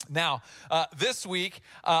Now, this week,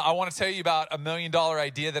 I want to tell you about $1 million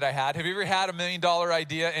idea that I had. Have you ever had $1 million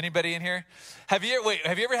idea? Anybody in here? Have you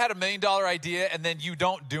ever had $1 million idea and then you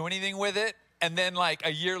don't do anything with it? And then like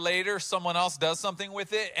a year later, someone else does something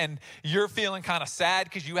with it and you're feeling kind of sad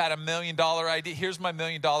because you had $1 million idea. Here's my $1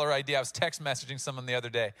 million idea. I was text messaging someone the other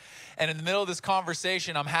day. And in the middle of this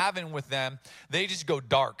conversation I'm having with them, they just go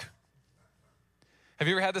dark. Have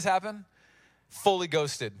you ever had this happen? Fully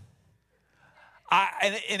ghosted.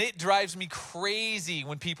 And it drives me crazy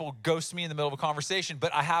when people ghost me in the middle of a conversation,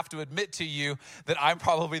 but I have to admit to you that I'm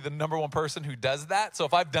probably the number one person who does that. So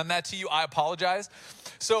if I've done that to you, I apologize.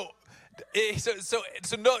 So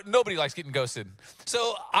nobody likes getting ghosted.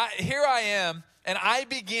 So here I am, and I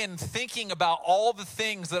begin thinking about all the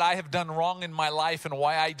things that I have done wrong in my life and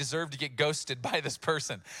why I deserve to get ghosted by this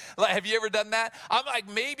person. Like, have you ever done that? I'm like,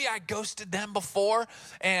 maybe I ghosted them before,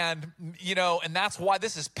 and and that's why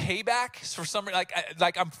this is payback for some.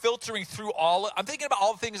 Like I'm filtering through I'm thinking about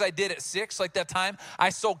all the things I did at 6. Like that time I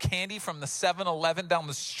sold candy from the 7-Eleven down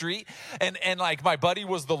the street, and like my buddy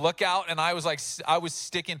was the lookout, and I was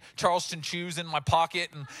sticking Charleston chews in my pocket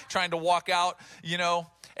and trying to walk out,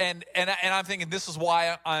 And I'm thinking this is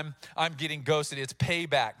why I'm getting ghosted. It's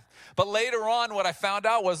payback. But later on, what I found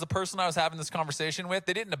out was the person I was having this conversation with,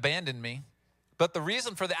 they didn't abandon me. But the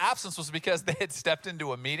reason for the absence was because they had stepped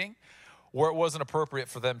into a meeting where it wasn't appropriate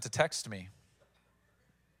for them to text me.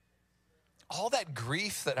 All that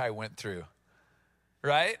grief that I went through,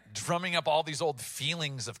 right? Drumming up all these old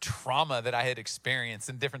feelings of trauma that I had experienced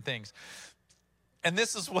and different things. And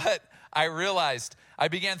this is what I realized. I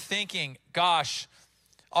began thinking, gosh,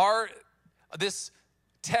 this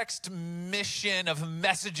text mission of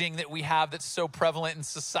messaging that we have that's so prevalent in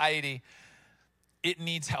society, it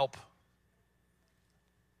needs help.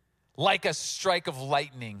 Like a strike of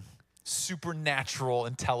lightning, supernatural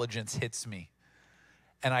intelligence hits me.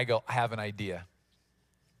 And I go, I have an idea.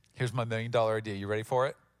 Here's my $1 million idea. You ready for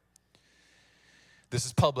it? This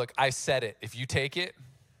is public. I said it. If you take it,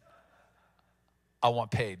 I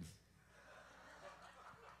want paid.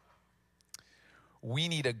 We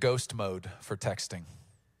need a ghost mode for texting.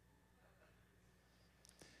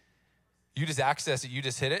 You just access it, you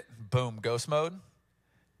just hit it, boom, ghost mode.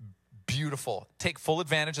 Beautiful. Take full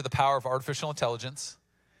advantage of the power of artificial intelligence.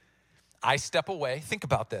 I step away. Think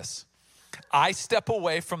about this. I step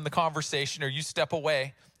away from the conversation, or you step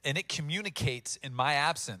away, and it communicates in my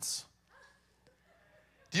absence.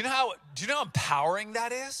 Do you know how empowering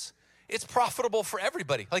that is? It's profitable for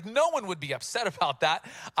everybody. Like no one would be upset about that.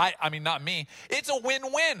 I mean, not me. It's a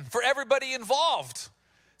win-win for everybody involved.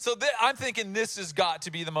 So I'm thinking this has got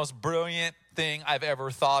to be the most brilliant thing I've ever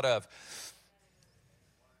thought of.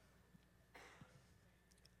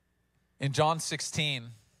 In John 16,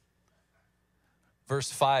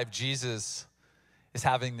 verse 5, Jesus is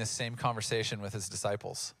having this same conversation with his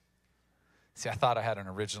disciples. See, I thought I had an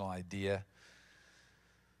original idea.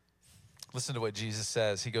 Listen to what Jesus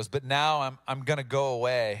says. He goes, but now I'm going to go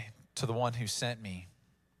away to the one who sent me.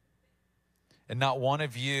 And not one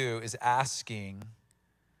of you is asking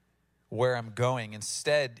where I'm going.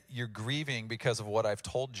 Instead, you're grieving because of what I've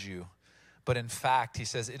told you. But in fact, he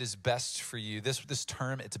says, it is best for you. This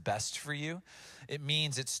term, it's best for you. It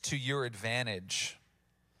means it's to your advantage.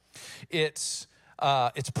 It's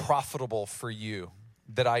profitable for you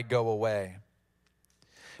that I go away.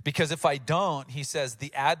 Because if I don't, he says,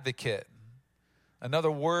 the advocate.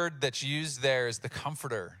 Another word that's used there is the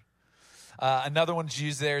comforter. Another one's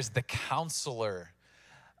used there is the counselor.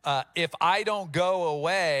 If I don't go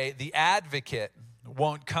away, the advocate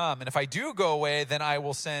won't come. And if I do go away, then I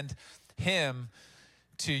will send him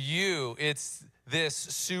to you. It's this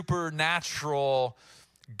supernatural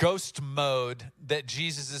ghost mode that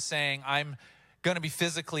Jesus is saying, I'm going to be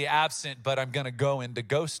physically absent, but I'm going to go into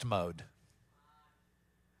ghost mode.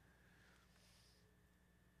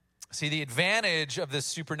 See, the advantage of this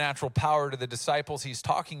supernatural power to the disciples he's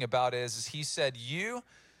talking about is he said, you,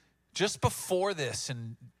 just before this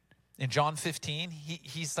in John 15,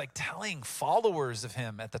 he's like telling followers of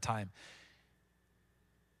him at the time,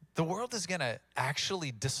 the world is going to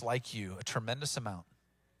actually dislike you a tremendous amount.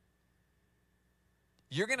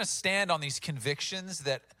 You're going to stand on these convictions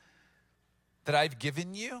that I've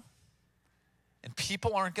given you, and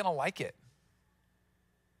people aren't going to like it.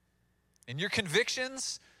 And your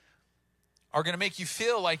convictions are going to make you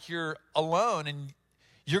feel like you're alone, and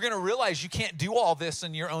you're going to realize you can't do all this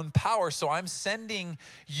in your own power. So I'm sending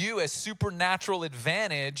you a supernatural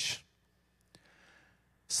advantage,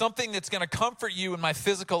 something that's going to comfort you in my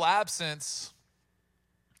physical absence.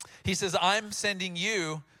 He says, I'm sending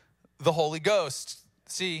you the Holy Ghost.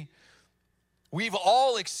 See, We've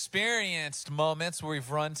all experienced moments where we've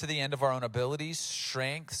run to the end of our own abilities,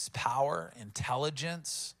 strengths, power,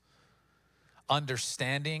 intelligence,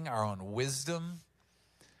 understanding, our own wisdom.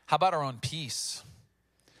 How about our own peace?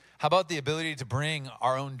 How about the ability to bring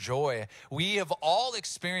our own joy? We have all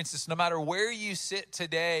experienced this, no matter where you sit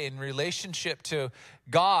today in relationship to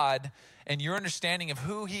God and your understanding of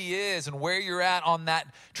who he is and where you're at on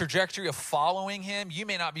that trajectory of following him. You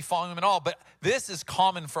may not be following him at all, but this is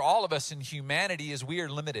common for all of us in humanity, is we are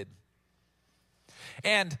limited.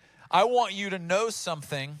 And I want you to know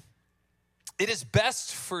something. It is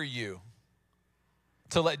best for you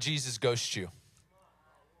to let Jesus ghost you.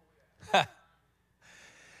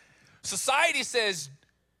 Society says,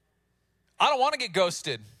 I don't want to get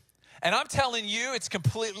ghosted. And I'm telling you, it's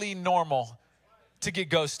completely normal to get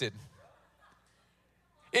ghosted.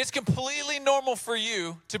 It's completely normal for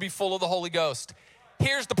you to be full of the Holy Ghost.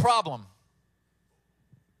 Here's the problem.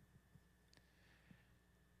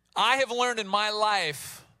 I have learned in my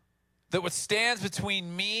life that what stands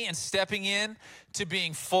between me and stepping in to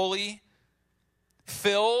being fully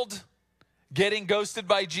filled, getting ghosted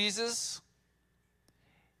by Jesus,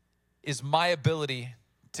 is my ability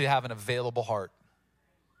to have an available heart.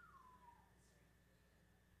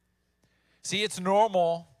 See, it's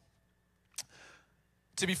normal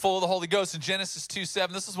to be full of the Holy Ghost. In Genesis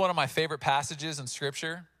 2:7, this is one of my favorite passages in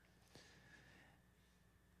Scripture,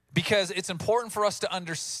 because it's important for us to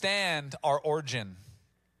understand our origin.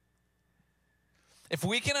 If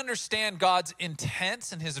we can understand God's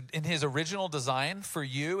intent in his original design for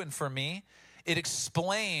you and for me, it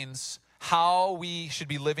explains how we should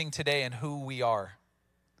be living today and who we are.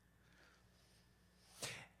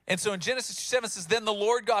 And so in Genesis 2:7 it says, then the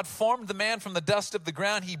Lord God formed the man from the dust of the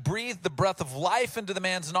ground. He breathed the breath of life into the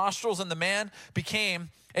man's nostrils, and the man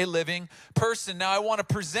became a living person. Now I want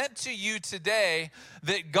to present to you today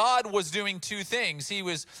that God was doing two things. He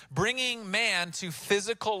was bringing man to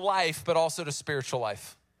physical life, but also to spiritual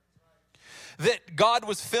life. That God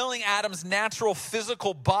was filling Adam's natural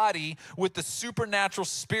physical body with the supernatural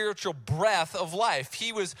spiritual breath of life.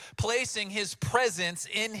 He was placing his presence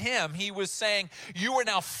in him. He was saying, you are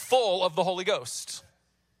now full of the Holy Ghost.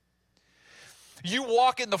 You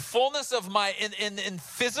walk in the fullness of my, in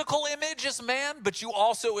physical image as man, but you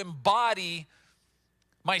also embody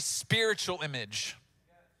my spiritual image.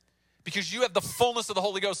 Because you have the fullness of the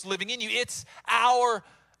Holy Ghost living in you. It's our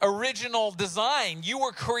original design. You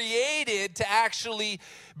were created to actually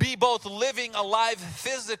be both living, alive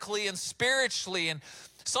physically and spiritually. And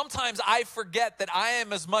sometimes I forget that I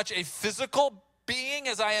am as much a physical being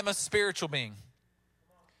as I am a spiritual being.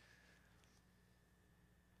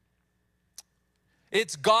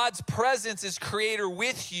 It's God's presence as creator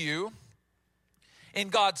with you, and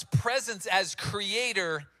God's presence as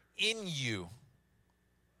creator in you.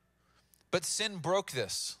 But sin broke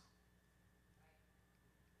this,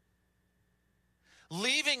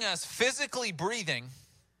 leaving us physically breathing,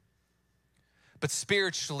 but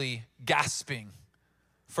spiritually gasping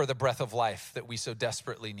for the breath of life that we so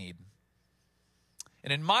desperately need.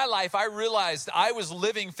 And in my life, I realized I was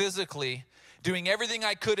living physically, doing everything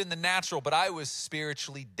I could in the natural, but I was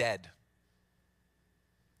spiritually dead.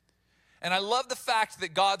 And I love the fact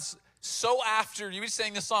that God's so after, you were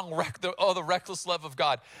saying this song, the reckless love of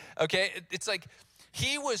God. Okay, it's like,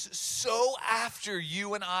 he was so after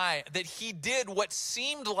you and I that he did what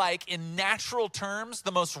seemed like, in natural terms,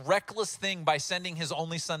 the most reckless thing by sending his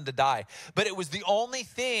only son to die. But it was the only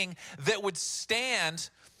thing that would stand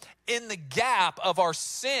in the gap of our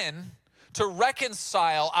sin to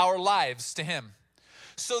reconcile our lives to him,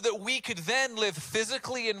 so that we could then live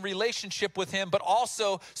physically in relationship with him, but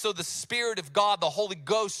also so the Spirit of God, the Holy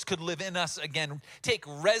Ghost, could live in us again, take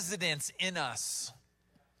residence in us.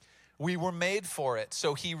 We were made for it,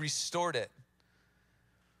 so he restored it.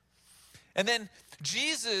 And then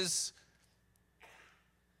Jesus,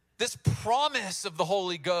 this promise of the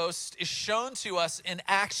Holy Ghost is shown to us in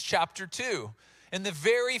Acts chapter 2. In the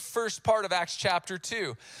very first part of Acts chapter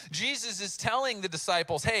 2, Jesus is telling the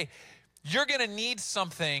disciples, hey, you're going to need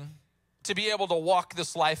something to be able to walk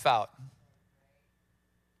this life out.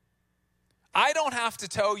 I don't have to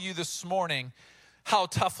tell you this morning how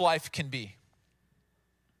tough life can be.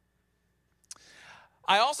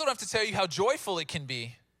 I also don't have to tell you how joyful it can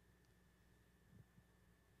be.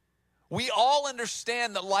 We all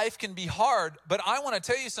understand that life can be hard, but I want to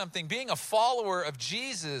tell you something. Being a follower of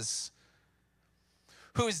Jesus,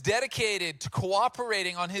 who is dedicated to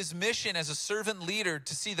cooperating on his mission as a servant leader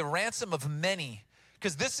to see the ransom of many,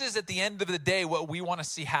 because this is at the end of the day what we want to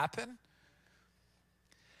see happen.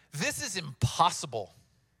 This is impossible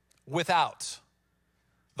without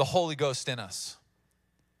the Holy Ghost in us.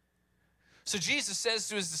 So Jesus says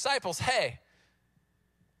to his disciples, hey,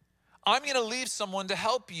 I'm going to leave someone to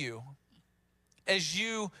help you as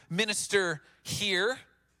you minister here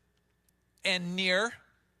and near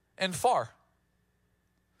and far.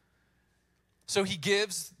 So he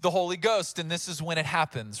gives the Holy Ghost, and this is when it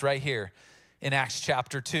happens right here in Acts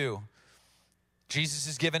chapter 2. Jesus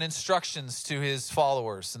is given instructions to his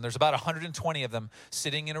followers, and there's about 120 of them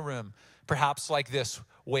sitting in a room, perhaps like this,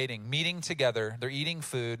 waiting, meeting together. They're eating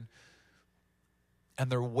food,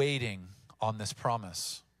 and they're waiting on this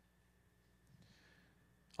promise.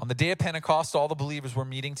 On the day of Pentecost, all the believers were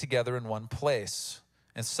meeting together in one place.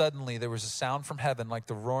 And suddenly there was a sound from heaven like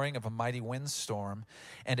the roaring of a mighty windstorm,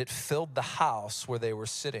 and it filled the house where they were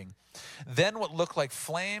sitting. Then what looked like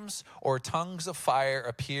flames or tongues of fire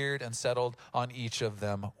appeared and settled on each of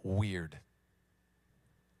them. Weird.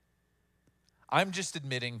 I'm just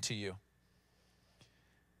admitting to you,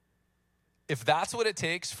 if that's what it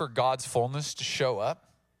takes for God's fullness to show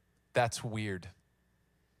up, that's weird.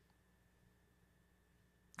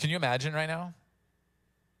 Can you imagine right now?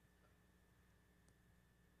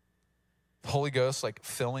 The Holy Ghost like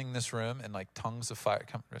filling this room and like tongues of fire.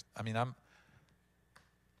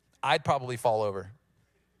 I'd probably fall over.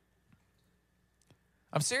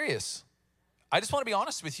 I'm serious. I just want to be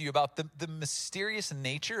honest with you about the mysterious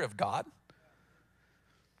nature of God.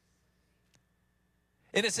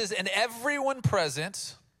 And it says, and everyone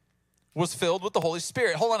present was filled with the Holy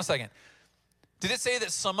Spirit. Hold on a second. Did it say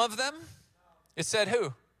that some of them? It said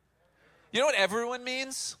who? You know what everyone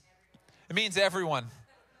means? It means everyone.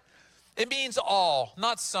 It means all,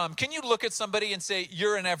 not some. Can you look at somebody and say,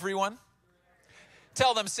 you're an everyone?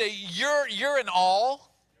 Tell them, say, you're an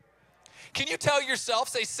all. Can you tell yourself,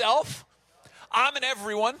 say self, I'm an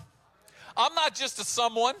everyone. I'm not just a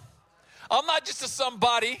someone. I'm not just a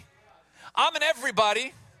somebody. I'm an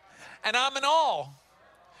everybody, and I'm an all.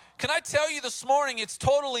 Can I tell you this morning, it's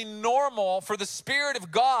totally normal for the Spirit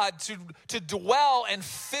of God to dwell and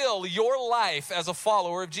fill your life as a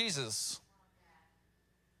follower of Jesus.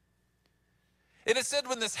 And it said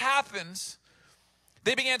when this happened,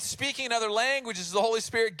 they began speaking in other languages. The Holy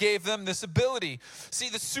Spirit gave them this ability. See,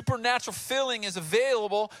 the supernatural filling is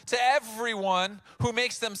available to everyone who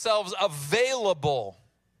makes themselves available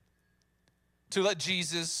to let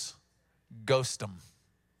Jesus ghost them.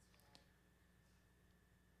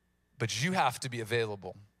 But you have to be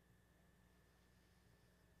available.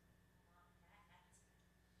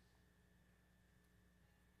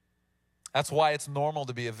 That's why it's normal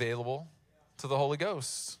to be available to the Holy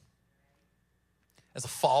Ghost. As a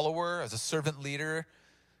follower, as a servant leader,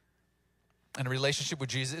 in a relationship with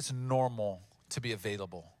Jesus, it's normal to be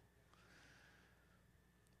available.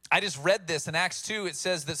 I just read this in Acts 2. It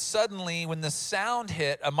says that suddenly when the sound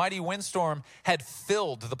hit, a mighty windstorm had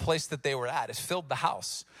filled the place that they were at. It filled the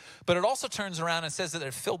house. But it also turns around and says that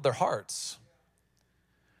it filled their hearts.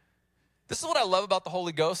 This is what I love about the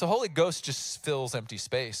Holy Ghost. The Holy Ghost just fills empty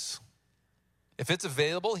space. If it's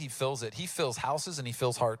available, he fills it. He fills houses and he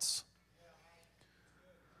fills hearts.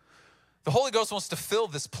 The Holy Ghost wants to fill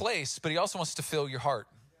this place, but he also wants to fill your heart.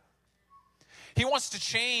 He wants to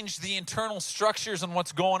change the internal structures and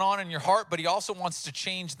what's going on in your heart, but he also wants to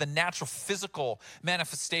change the natural physical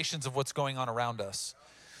manifestations of what's going on around us.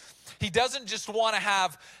 He doesn't just want to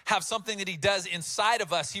have something that he does inside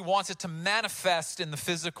of us. He wants it to manifest in the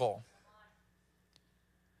physical.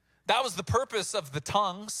 That was the purpose of the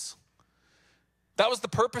tongues. That was the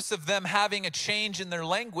purpose of them having a change in their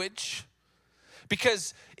language,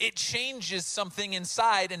 because it changes something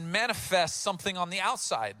inside and manifests something on the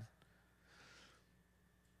outside.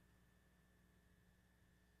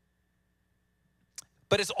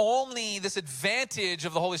 But it's only, this advantage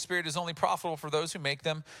of the Holy Spirit is only profitable for those who make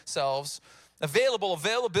themselves available.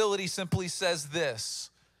 Availability simply says this: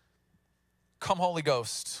 come Holy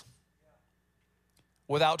Ghost,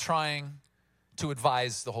 without trying to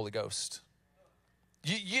advise the Holy Ghost.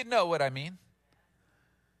 You know what I mean.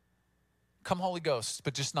 Come Holy Ghost,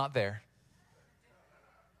 but just not there.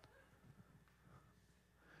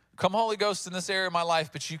 Come Holy Ghost in this area of my life,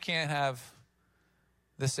 but you can't have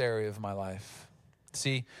this area of my life.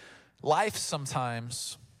 See, life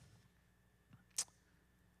sometimes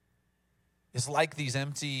is like these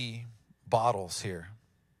empty bottles here.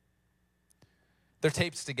 They're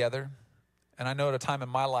taped together, and I know at a time in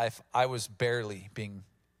my life, I was barely being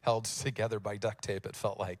held together by duct tape, it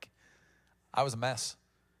felt like. I was a mess.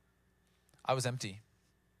 I was empty.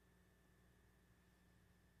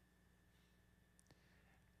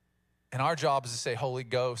 And our job is to say Holy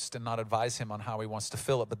Ghost and not advise him on how he wants to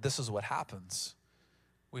fill it. But this is what happens.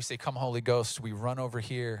 We say, come Holy Ghost. We run over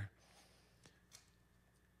here.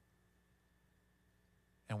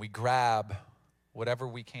 and we grab whatever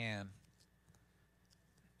we can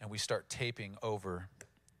and we start taping over.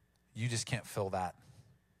 You just can't fill that.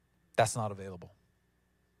 That's not available.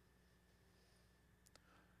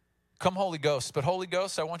 Come Holy Ghost. But Holy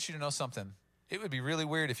Ghost, I want you to know something. It would be really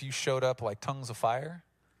weird if you showed up like tongues of fire.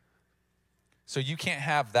 So you can't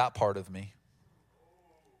have that part of me.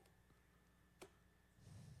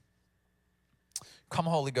 Come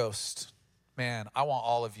Holy Ghost. Man, I want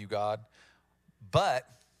all of you, God. But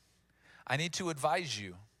I need to advise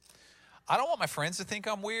you. I don't want my friends to think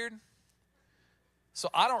I'm weird. So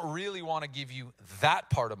I don't really want to give you that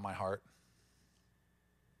part of my heart.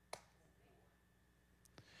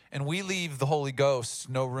 And we leave the Holy Ghost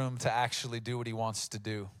no room to actually do what he wants to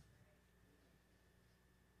do.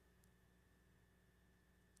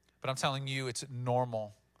 But I'm telling you, it's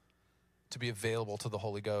normal to be available to the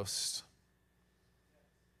Holy Ghost.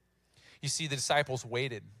 You see, the disciples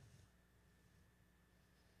waited.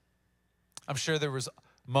 I'm sure there was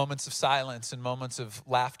moments of silence and moments of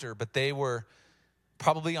laughter, but they were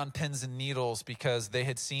probably on pins and needles because they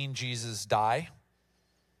had seen Jesus die,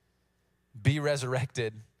 be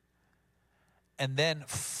resurrected, and then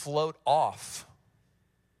float off.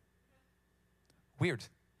 Weird.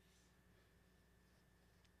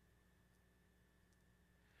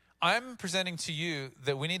 I'm presenting to you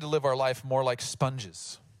that we need to live our life more like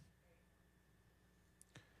sponges.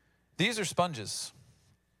 These are sponges,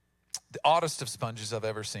 the oddest of sponges I've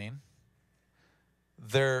ever seen.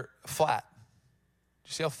 They're flat. Do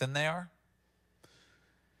you see how thin they are?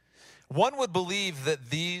 One would believe that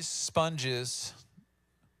these sponges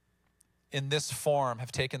in this form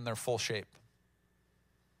have taken their full shape.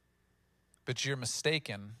 But you're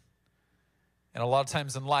mistaken. And a lot of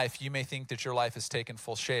times in life, you may think that your life has taken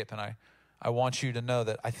full shape. And I want you to know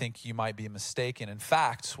that I think you might be mistaken. In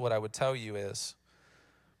fact, what I would tell you is,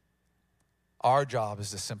 our job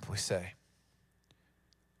is to simply say,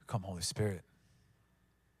 come Holy Spirit.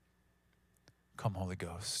 Come Holy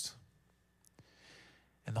Ghost.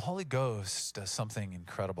 And the Holy Ghost does something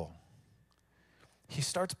incredible. He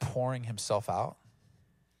starts pouring himself out.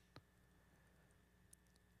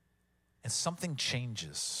 And something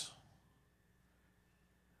changes.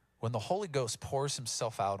 When the Holy Ghost pours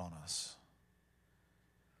himself out on us,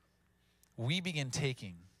 we begin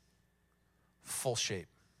taking full shape.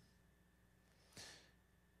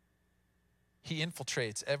 He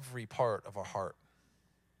infiltrates every part of our heart,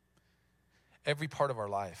 every part of our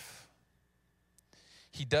life.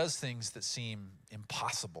 He does things that seem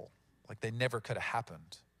impossible, like they never could have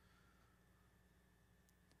happened.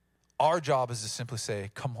 Our job is to simply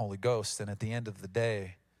say, come Holy Ghost, and at the end of the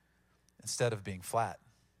day, instead of being flat,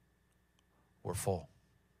 we're full.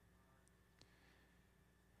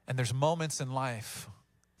 And there's moments in life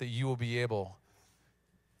that you will be able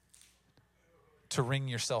to wring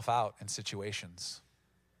yourself out in situations.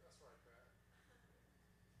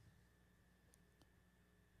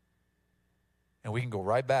 And we can go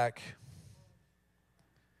right back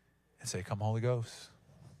and say, come Holy Ghost.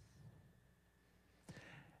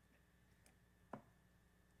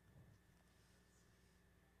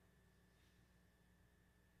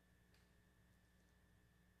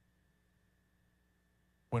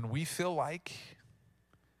 When we feel like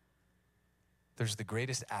there's the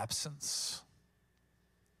greatest absence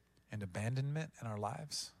and abandonment in our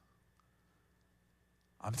lives,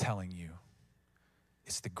 I'm telling you,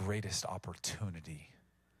 it's the greatest opportunity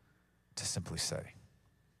to simply say,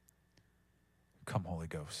 come Holy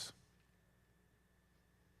Ghost.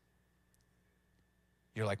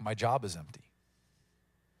 You're like, my job is empty.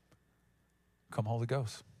 Come Holy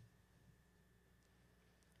Ghost.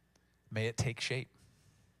 May it take shape.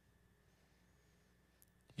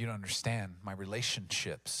 You don't understand. My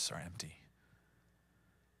relationships are empty.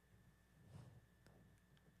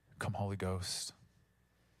 Come Holy Ghost.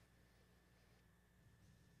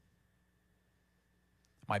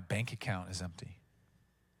 My bank account is empty.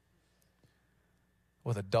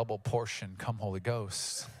 With a double portion, come Holy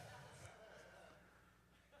Ghost.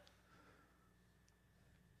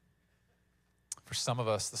 For some of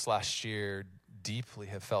us this last year deeply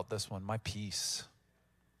have felt this one. My peace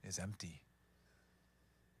is empty.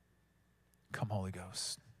 Come Holy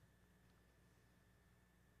Ghost.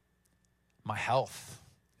 My health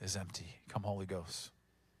is empty. Come Holy Ghost.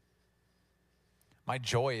 My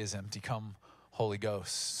joy is empty. Come Holy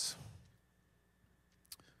Ghost.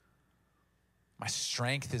 My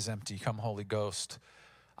strength is empty. Come Holy Ghost.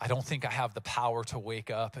 I don't think I have the power to wake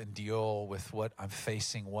up and deal with what I'm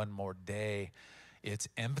facing one more day. It's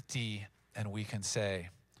empty, and we can say,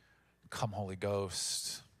 come Holy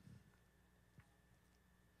Ghost.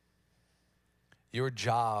 Your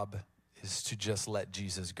job is to just let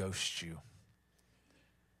Jesus ghost you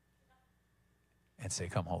and say,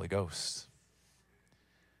 come, Holy Ghost.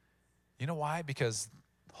 You know why? Because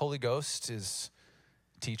Holy Ghost is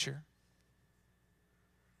teacher.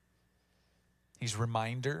 He's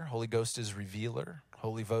reminder. Holy Ghost is revealer.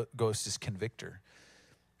 Holy Ghost is convictor.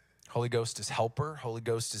 Holy Ghost is helper. Holy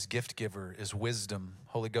Ghost is gift giver, is wisdom.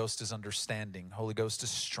 Holy Ghost is understanding. Holy Ghost is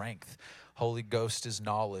strength. Holy Ghost is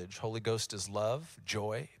knowledge. Holy Ghost is love,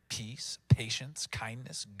 joy, peace, patience,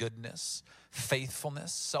 kindness, goodness,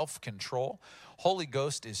 faithfulness, self-control. Holy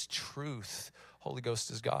Ghost is truth. Holy Ghost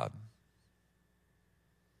is God.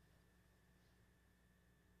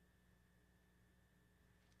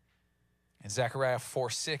 In Zechariah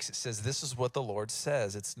 4:6, it says, this is what the Lord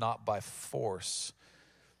says. It's not by force.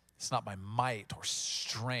 It's not by might or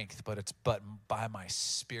strength, but by my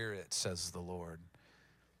spirit, says the Lord.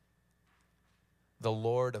 The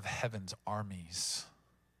Lord of heaven's armies.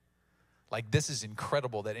 Like, this is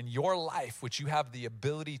incredible that in your life, what you have the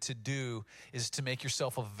ability to do is to make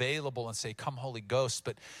yourself available and say, come, Holy Ghost,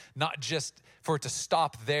 but not just for it to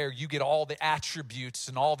stop there. You get all the attributes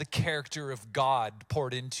and all the character of God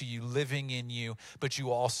poured into you, living in you, but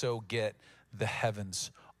you also get the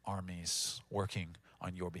heaven's armies working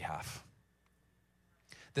on your behalf.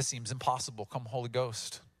 This seems impossible. Come, Holy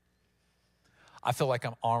Ghost. I feel like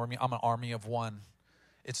I'm an army of one.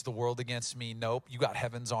 It's the world against me. Nope, you got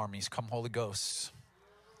heaven's armies. Come, Holy Ghost.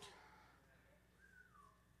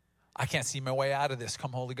 I can't see my way out of this.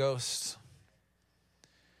 Come, Holy Ghost.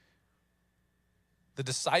 The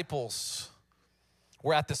disciples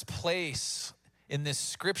were at this place in this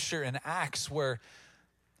scripture in Acts where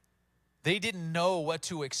they didn't know what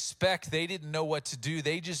to expect. They didn't know what to do.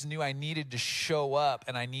 They just knew I needed to show up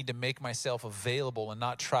and I need to make myself available and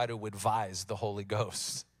not try to advise the Holy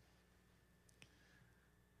Ghost.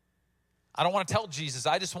 I don't want to tell Jesus.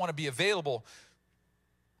 I just want to be available.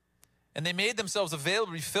 And they made themselves available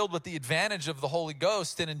to be filled with the advantage of the Holy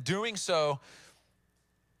Ghost. And in doing so,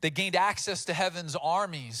 they gained access to heaven's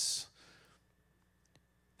armies.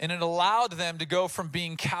 And it allowed them to go from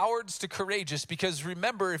being cowards to courageous. Because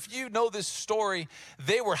remember, if you know this story,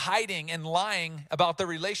 they were hiding and lying about their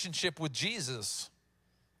relationship with Jesus.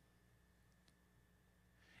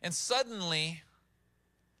 And suddenly,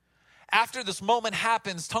 after this moment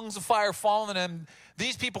happens, tongues of fire fall on them,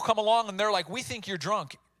 these people come along and they're like, we think you're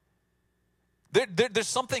drunk. There's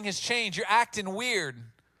something has changed. You're acting weird.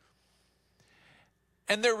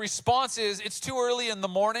 And their response is, it's too early in the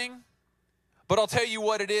morning, but I'll tell you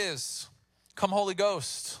what it is. Come, Holy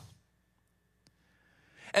Ghost.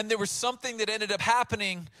 And there was something that ended up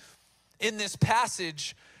happening in this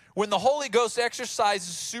passage when the Holy Ghost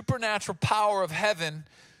exercises supernatural power of heaven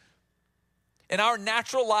in our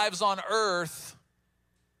natural lives on earth.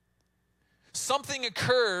 Something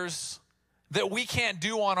occurs that we can't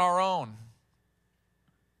do on our own.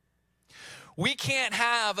 We can't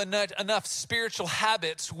have enough spiritual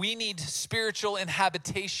habits. We need spiritual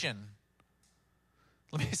inhabitation.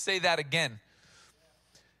 Let me say that again.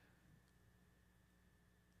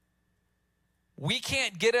 We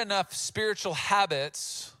can't get enough spiritual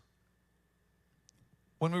habits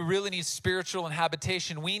when we really need spiritual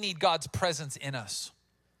inhabitation. We need God's presence in us.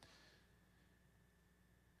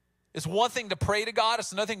 It's one thing to pray to God.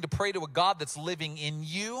 It's another thing to pray to a God that's living in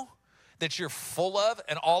you, that you're full of,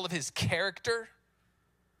 and all of his character.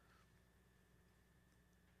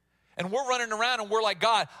 And we're running around and we're like,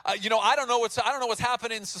 God, I don't know what's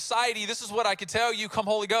happening in society. This is what I could tell you. Come,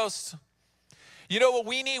 Holy Ghost. You know what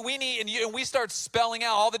we need? And we start spelling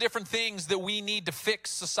out all the different things that we need to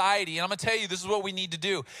fix society. And I'm going to tell you, this is what we need to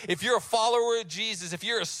do. If you're a follower of Jesus, if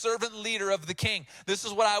you're a servant leader of the King, this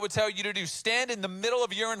is what I would tell you to do. Stand in the middle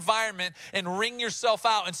of your environment and ring yourself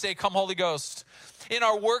out and say, come, Holy Ghost. In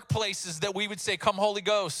our workplaces, that we would say, come, Holy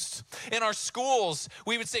Ghost. In our schools,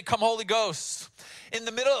 we would say, come, Holy Ghost. In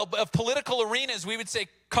the middle of political arenas, we would say,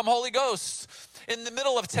 come, Holy Ghost. In the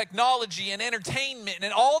middle of technology and entertainment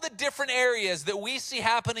and all the different areas that we see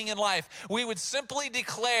happening in life, we would simply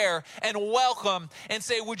declare and welcome and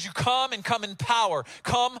say, would you come and come in power?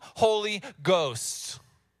 Come, Holy Ghost.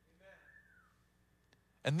 Amen.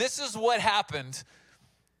 And this is what happened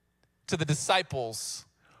to the disciples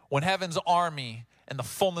when heaven's army and the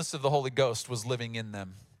fullness of the Holy Ghost was living in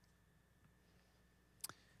them.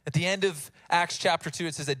 At the end of Acts chapter 2,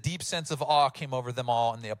 it says, a deep sense of awe came over them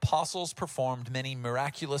all, and the apostles performed many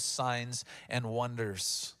miraculous signs and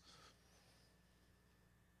wonders.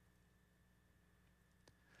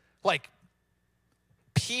 Like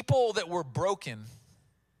people that were broken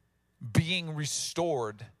being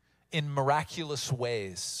restored in miraculous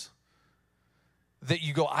ways that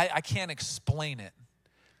you go, I can't explain it.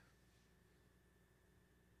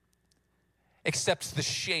 except the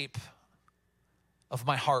shape of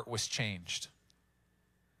my heart was changed.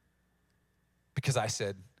 Because I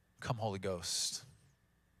said, come Holy Ghost.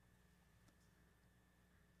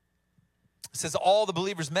 It says all the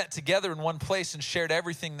believers met together in one place and shared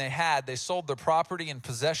everything they had. They sold their property and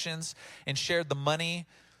possessions and shared the money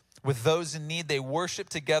with those in need. They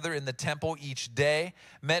worshiped together in the temple each day,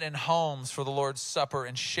 met in homes for the Lord's Supper,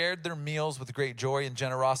 and shared their meals with great joy and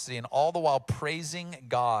generosity, and all the while praising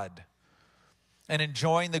God and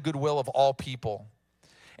enjoying the goodwill of all people.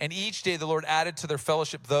 And each day the Lord added to their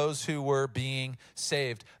fellowship those who were being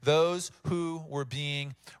saved, those who were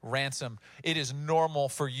being ransomed. It is normal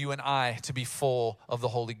for you and I to be full of the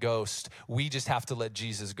Holy Ghost. We just have to let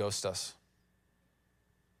Jesus ghost us.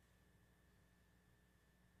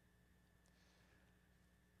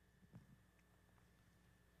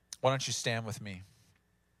 Why don't you stand with me?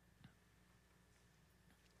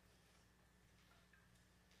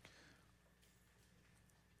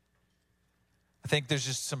 I think there's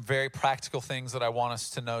just some very practical things that I want us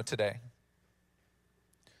to know today.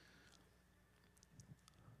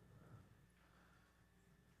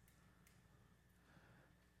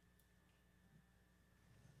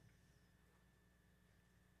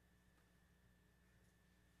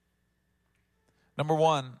 Number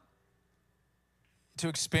one, to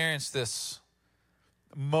experience this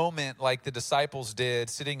moment like the disciples did,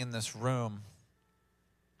 sitting in this room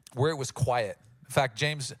where it was quiet. In fact,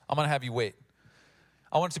 James, I'm going to have you wait.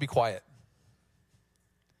 I want it to be quiet.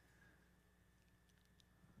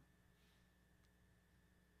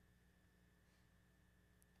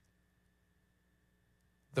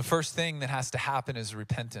 The first thing that has to happen is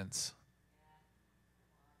repentance.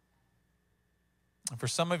 And for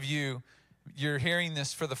some of you, you're hearing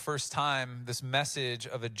this for the first time, this message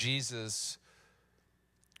of a Jesus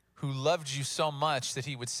who loved you so much that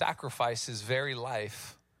he would sacrifice his very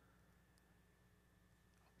life,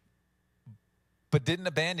 but didn't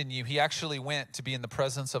abandon you. He actually went to be in the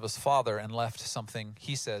presence of his Father and left something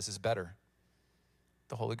he says is better,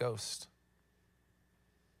 the Holy Ghost,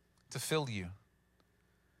 to fill you,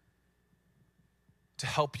 to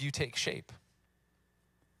help you take shape.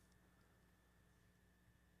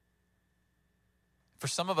 For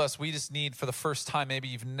some of us, we just need, for the first time, maybe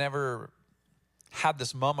you've never had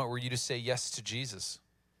this moment where you just say yes to Jesus.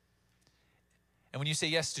 And when you say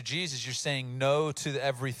yes to Jesus, you're saying no to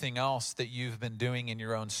everything else that you've been doing in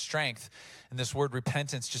your own strength. And this word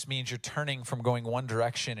repentance just means you're turning from going one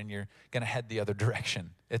direction and you're going to head the other direction.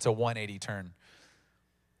 It's a 180 turn.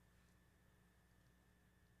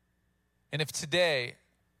 And if today,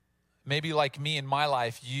 maybe like me in my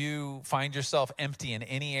life, you find yourself empty in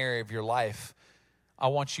any area of your life, I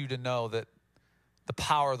want you to know that the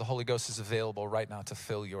power of the Holy Ghost is available right now to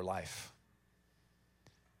fill your life,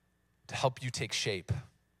 to help you take shape,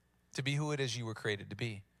 to be who it is you were created to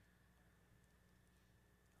be.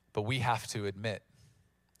 But we have to admit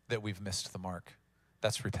that we've missed the mark.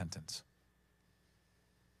 That's repentance.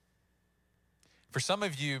 For some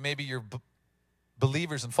of you, maybe you're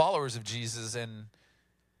believers and followers of Jesus, and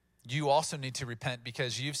you also need to repent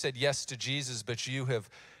because you've said yes to Jesus, but you have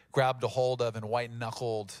grabbed a hold of and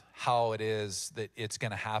white-knuckled how it is that it's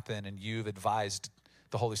going to happen, and you've advised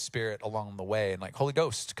the Holy Spirit along the way, and like, Holy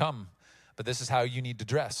Ghost, come. But this is how you need to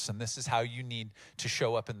dress, and this is how you need to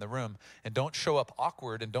show up in the room. And don't show up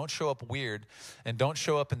awkward, and don't show up weird, and don't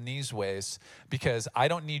show up in these ways, because I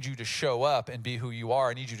don't need you to show up and be who you are.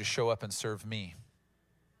 I need you to show up and serve me.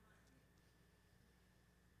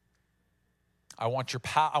 I want your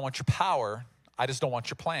power. I just don't want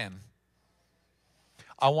your plan.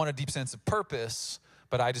 I want a deep sense of purpose,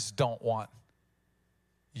 but I just don't want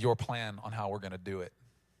your plan on how we're going to do it.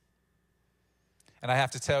 And I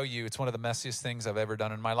have to tell you, it's one of the messiest things I've ever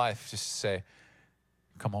done in my life, just to say,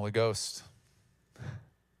 come Holy Ghost.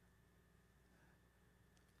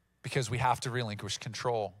 Because we have to relinquish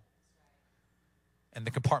control and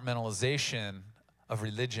the compartmentalization of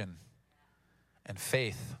religion and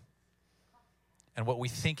faith and what we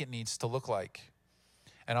think it needs to look like.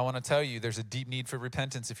 And I want to tell you, there's a deep need for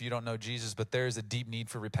repentance if you don't know Jesus, but there is a deep need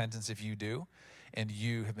for repentance if you do, and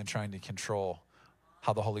you have been trying to control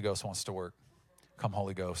how the Holy Ghost wants to work. Come,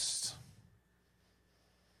 Holy Ghost.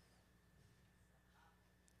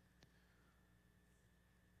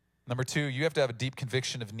 Number two, you have to have a deep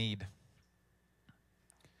conviction of need.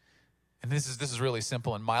 And this is really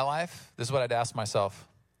simple. In my life, this is what I'd ask myself.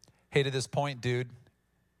 Hey, to this point, dude,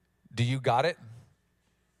 do you got it?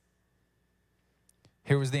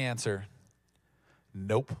 Here was the answer.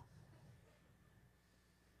 Nope.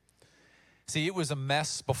 See, it was a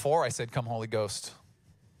mess before I said, come Holy Ghost.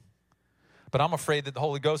 But I'm afraid that the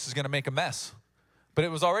Holy Ghost is going to make a mess. But it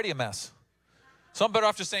was already a mess. So I'm better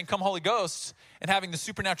off just saying, come Holy Ghost, and having the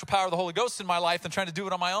supernatural power of the Holy Ghost in my life than trying to do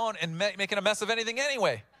it on my own and making a mess of anything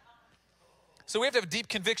anyway. So we have to have a deep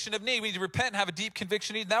conviction of need. We need to repent and have a deep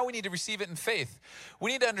conviction of need. Now we need to receive it in faith.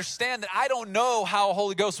 We need to understand that I don't know how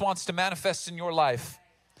Holy Ghost wants to manifest in your life.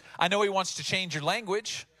 I know he wants to change your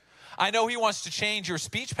language. I know he wants to change your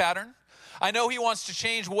speech pattern. I know he wants to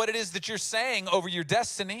change what it is that you're saying over your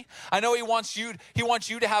destiny. I know he wants you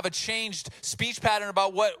to have a changed speech pattern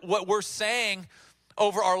about what we're saying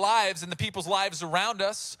over our lives and the people's lives around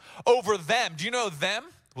us, over them. Do you know them?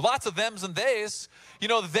 Lots of thems and theys. You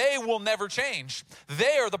know, they will never change.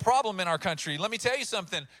 They are the problem in our country. Let me tell you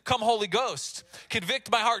something. Come Holy Ghost. Convict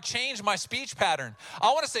my heart. Change my speech pattern. I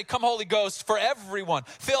want to say come Holy Ghost for everyone.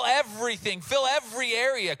 Fill everything. Fill every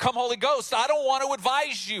area. Come Holy Ghost. I don't want to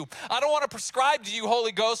advise you. I don't want to prescribe to you,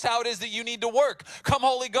 Holy Ghost, how it is that you need to work. Come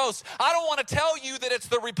Holy Ghost. I don't want to tell you that it's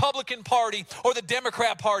the Republican Party or the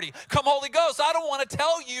Democrat Party. Come Holy Ghost. I don't want to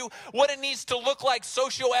tell you what it needs to look like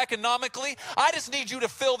socioeconomically. I just need you to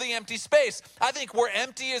fill the empty space. I think we're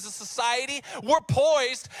empty as a society. We're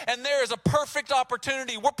poised, and there is a perfect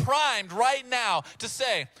opportunity. We're primed right now to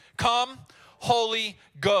say, come, Holy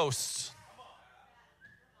Ghost.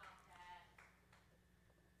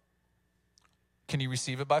 Can you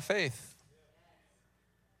receive it by faith?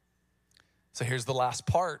 So here's the last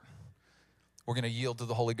part. We're going to yield to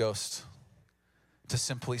the Holy Ghost to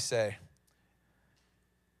simply say,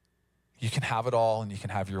 you can have it all and you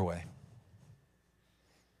can have your way.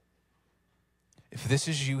 If this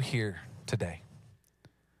is you here today,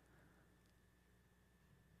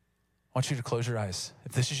 I want you to close your eyes.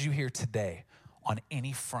 If this is you here today on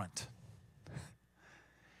any front,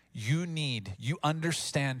 you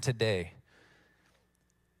understand today,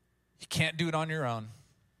 you can't do it on your own.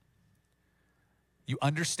 You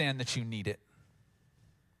understand that you need it.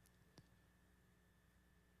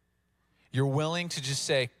 You're willing to just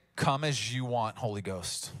say, come as you want, Holy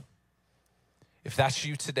Ghost. If that's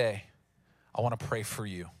you today, I want to pray for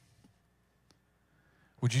you.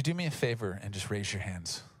 Would you do me a favor and just raise your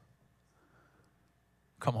hands?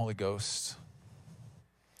 Come, Holy Ghost.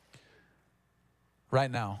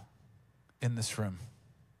 Right now, in this room.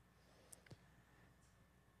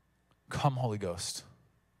 Come, Holy Ghost.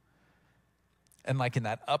 And like in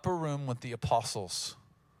that upper room with the apostles,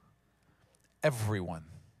 everyone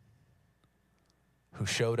who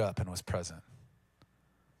showed up and was present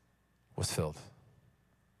was filled.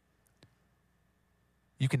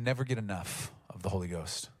 You can never get enough of the Holy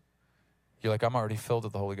Ghost. You're like, I'm already filled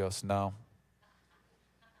with the Holy Ghost. No.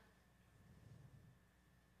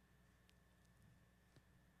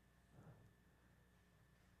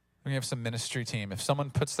 We have some ministry team. If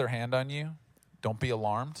someone puts their hand on you, don't be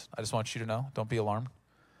alarmed. I just want you to know, don't be alarmed.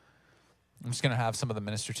 I'm just going to have some of the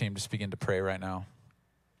ministry team just begin to pray right now.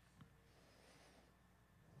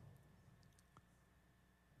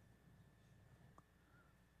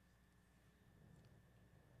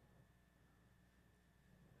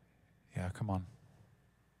 Yeah, come on.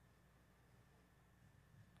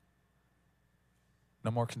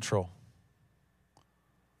 No more control.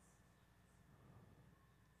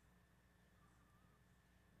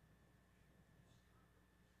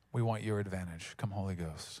 We want your advantage. Come, Holy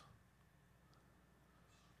Ghost.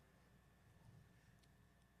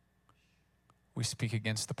 We speak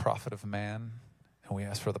against the prophet of man, and we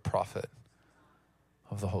ask for the prophet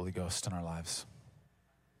of the Holy Ghost in our lives.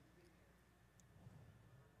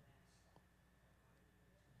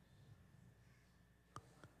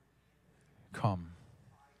 Come.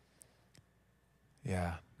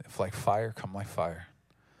 Yeah. If like fire, come like fire.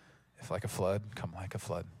 If like a flood, come like a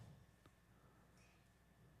flood.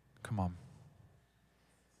 Come on.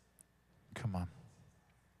 Come on.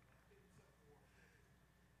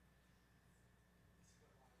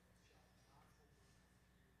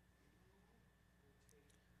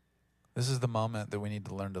 This is the moment that we need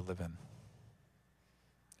to learn to live in.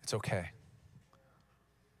 It's okay.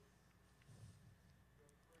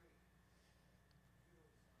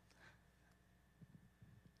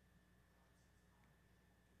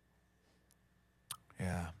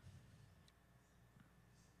 Yeah.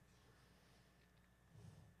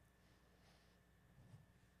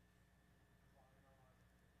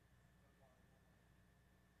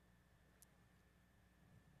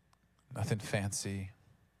 Nothing fancy.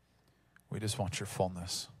 We just want your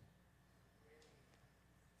fullness.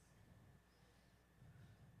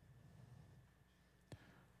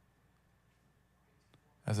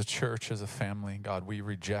 As a church, as a family, God, we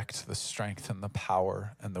reject the strength and the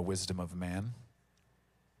power and the wisdom of man.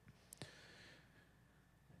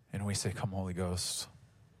 And we say, come, Holy Ghost,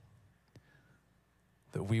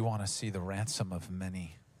 that we want to see the ransom of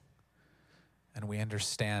many and we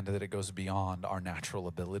understand that it goes beyond our natural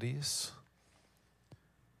abilities.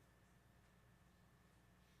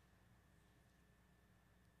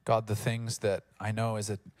 God, the things that I know as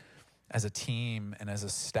a team and as a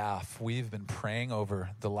staff, we've been praying over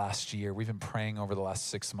the last year. We've been praying over the last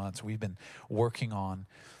 6 months. We've been working on.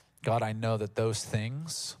 God, I know that those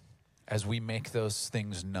things, as we make those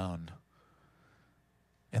things known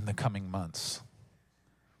in the coming months,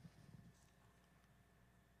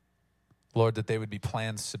 Lord, that they would be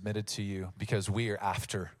plans submitted to you, because we are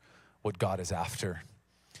after what God is after.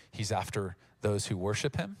 He's after those who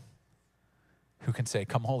worship him, who can say,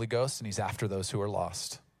 "Come, Holy Ghost," and he's after those who are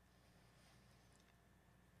lost.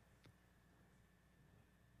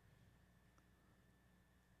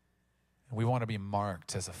 We want to be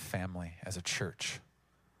marked as a family, as a church,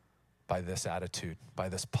 by this attitude, by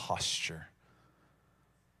this posture,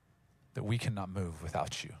 that we cannot move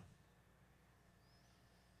without you.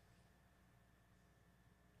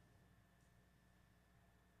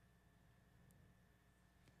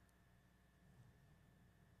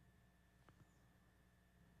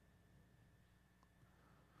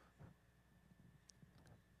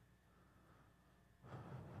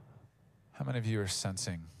 How many of you are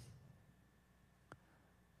sensing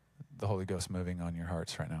the Holy Ghost moving on your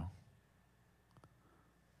hearts right now?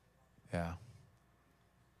 Yeah.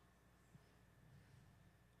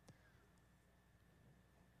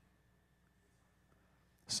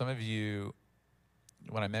 Some of you,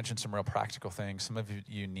 when I mentioned some real practical things, some of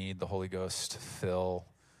you need the Holy Ghost to fill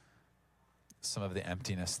some of the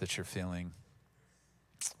emptiness that you're feeling,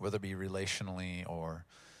 whether it be relationally or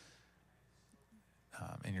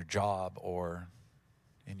in your job or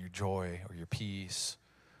in your joy or your peace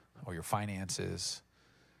or your finances.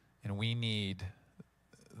 And we need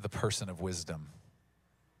the person of wisdom.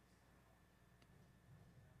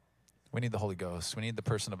 We need the Holy Ghost. We need the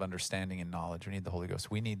person of understanding and knowledge. We need the Holy Ghost.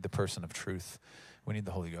 We need the person of truth. We need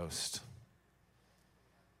the Holy Ghost.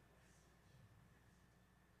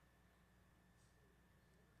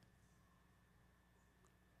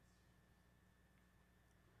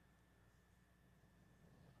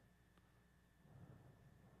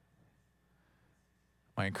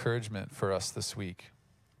 My encouragement for us this week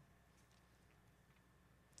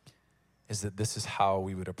is that this is how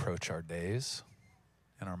we would approach our days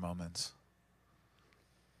and our moments.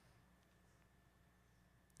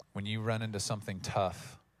 When you run into something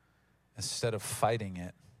tough, instead of fighting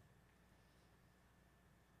it,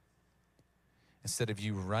 instead of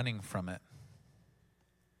you running from it,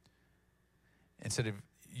 instead of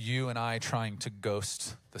you and I trying to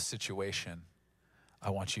ghost the situation, I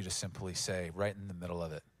want you to simply say, right in the middle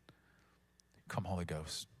of it, "Come, Holy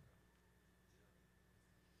Ghost."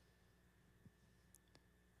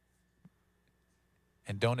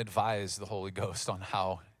 And don't advise the Holy Ghost on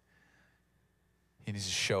how he needs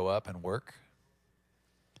to show up and work.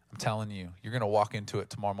 I'm telling you, you're going to walk into it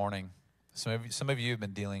tomorrow morning. Some of you have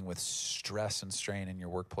been dealing with stress and strain in your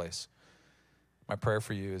workplace. My prayer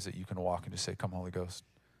for you is that you can walk and just say, "Come, Holy Ghost."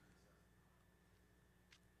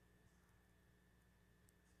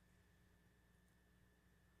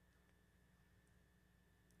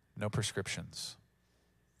 No prescriptions.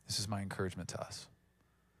 This is my encouragement to us.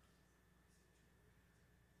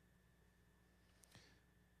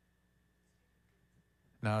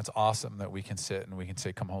 Now, it's awesome that we can sit and we can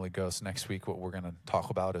say, "Come, Holy Ghost." Next week, what we're going to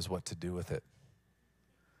talk about is what to do with it.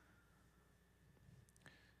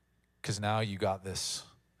 Because now you got this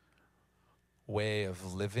way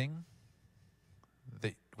of living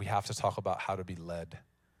that we have to talk about how to be led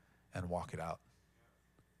and walk it out.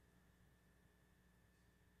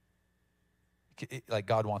 Like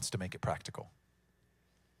God wants to make it practical.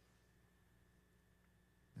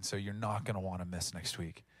 And so you're not going to want to miss next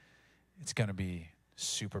week. It's going to be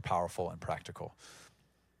super powerful and practical.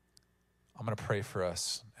 I'm going to pray for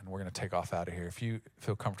us, and we're going to take off out of here. If you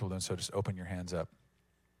feel comfortable doing so, just open your hands up.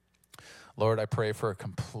 Lord, I pray for a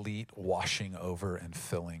complete washing over and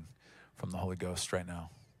filling from the Holy Ghost right now.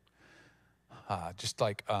 Just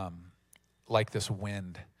like this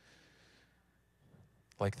wind,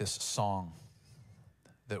 like this song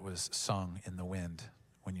that was sung in the wind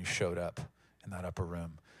when you showed up in that upper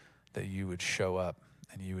room, that you would show up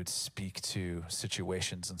and you would speak to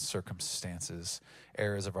situations and circumstances,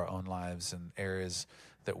 areas of our own lives and areas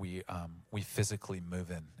that we physically move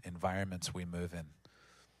in, environments we move in.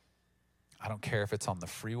 I don't care if it's on the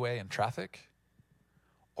freeway in traffic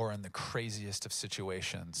or in the craziest of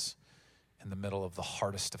situations, in the middle of the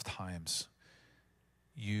hardest of times.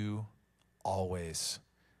 You always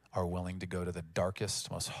are willing to go to the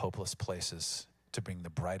darkest, most hopeless places to bring the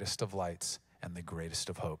brightest of lights and the greatest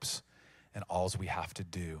of hopes. And all we have to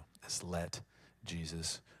do is let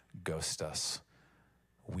Jesus, ghost us.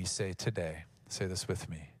 We say today, say this with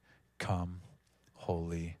me, come,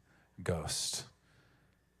 Holy Ghost,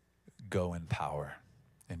 go in power.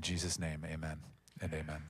 In Jesus' name, amen and amen.